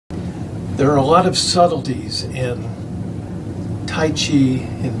There are a lot of subtleties in Tai Chi,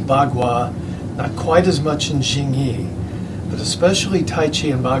 in Bagua, not quite as much in Jingyi, but especially Tai Chi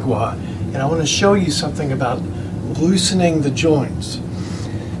and Bagua. And I want to show you something about loosening the joints.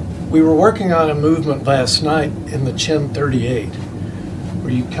 We were working on a movement last night in the Chin 38,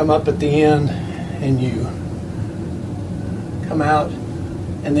 where you come up at the end and you come out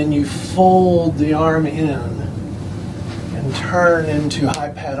and then you fold the arm in and turn into high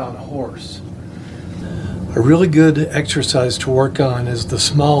pat on a horse. A really good exercise to work on is the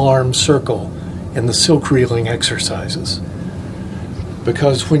small arm circle and the silk reeling exercises.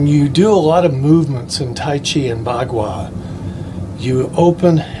 Because when you do a lot of movements in Tai Chi and Bagua, you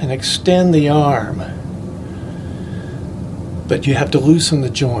open and extend the arm, but you have to loosen the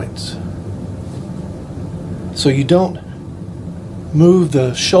joints. So you don't move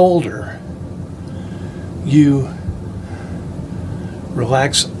the shoulder, you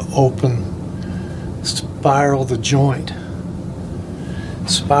relax, open, spiral the joint,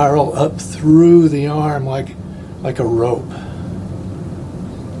 spiral up through the arm like a rope.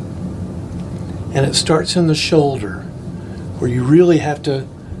 And it starts in the shoulder, where you really have to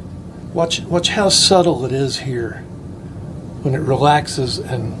watch how subtle it is here when it relaxes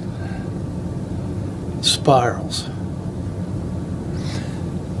and spirals.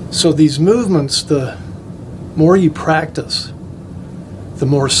 So these movements, the more you practice, the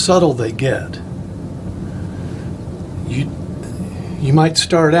more subtle they get. You might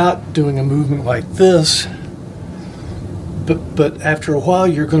start out doing a movement like this, but after a while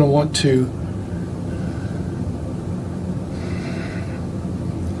you're going to want to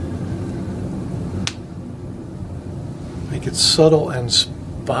make it subtle and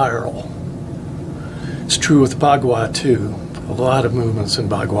spiral. It's true with Bagua too. A lot of movements in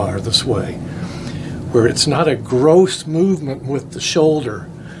Bagua are this way, where it's not a gross movement with the shoulder,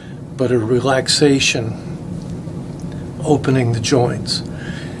 but a relaxation, opening the joints.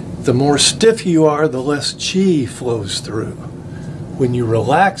 The more stiff you are, the less chi flows through. When you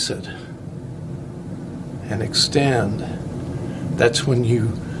relax it and extend, that's when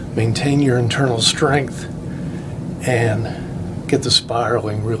you maintain your internal strength and get the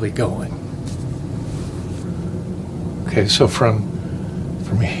spiraling really going. Okay, so from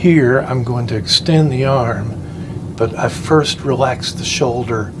here, I'm going to extend the arm, but I first relax the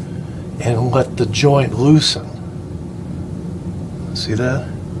shoulder and let the joint loosen. See that?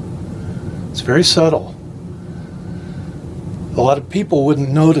 It's very subtle. A lot of people wouldn't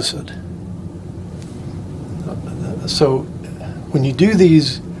notice it. So when you do the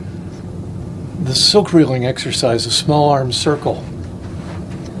silk reeling exercise, a small arm circle,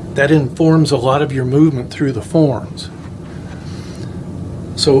 that informs a lot of your movement through the forms.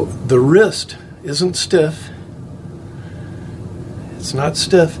 So the wrist isn't stiff. It's not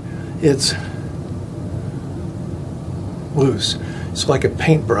stiff. It's loose. It's like a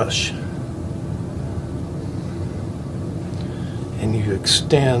paintbrush. And you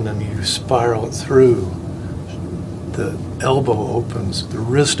extend and you spiral it through. The elbow opens, the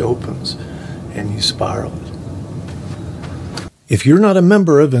wrist opens, and you spiral it. If you're not a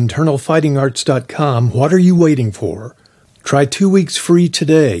member of InternalFightingArts.com, what are you waiting for? Try 2 weeks free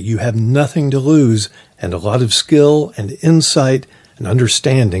today. You have nothing to lose and a lot of skill and insight and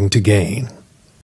understanding to gain.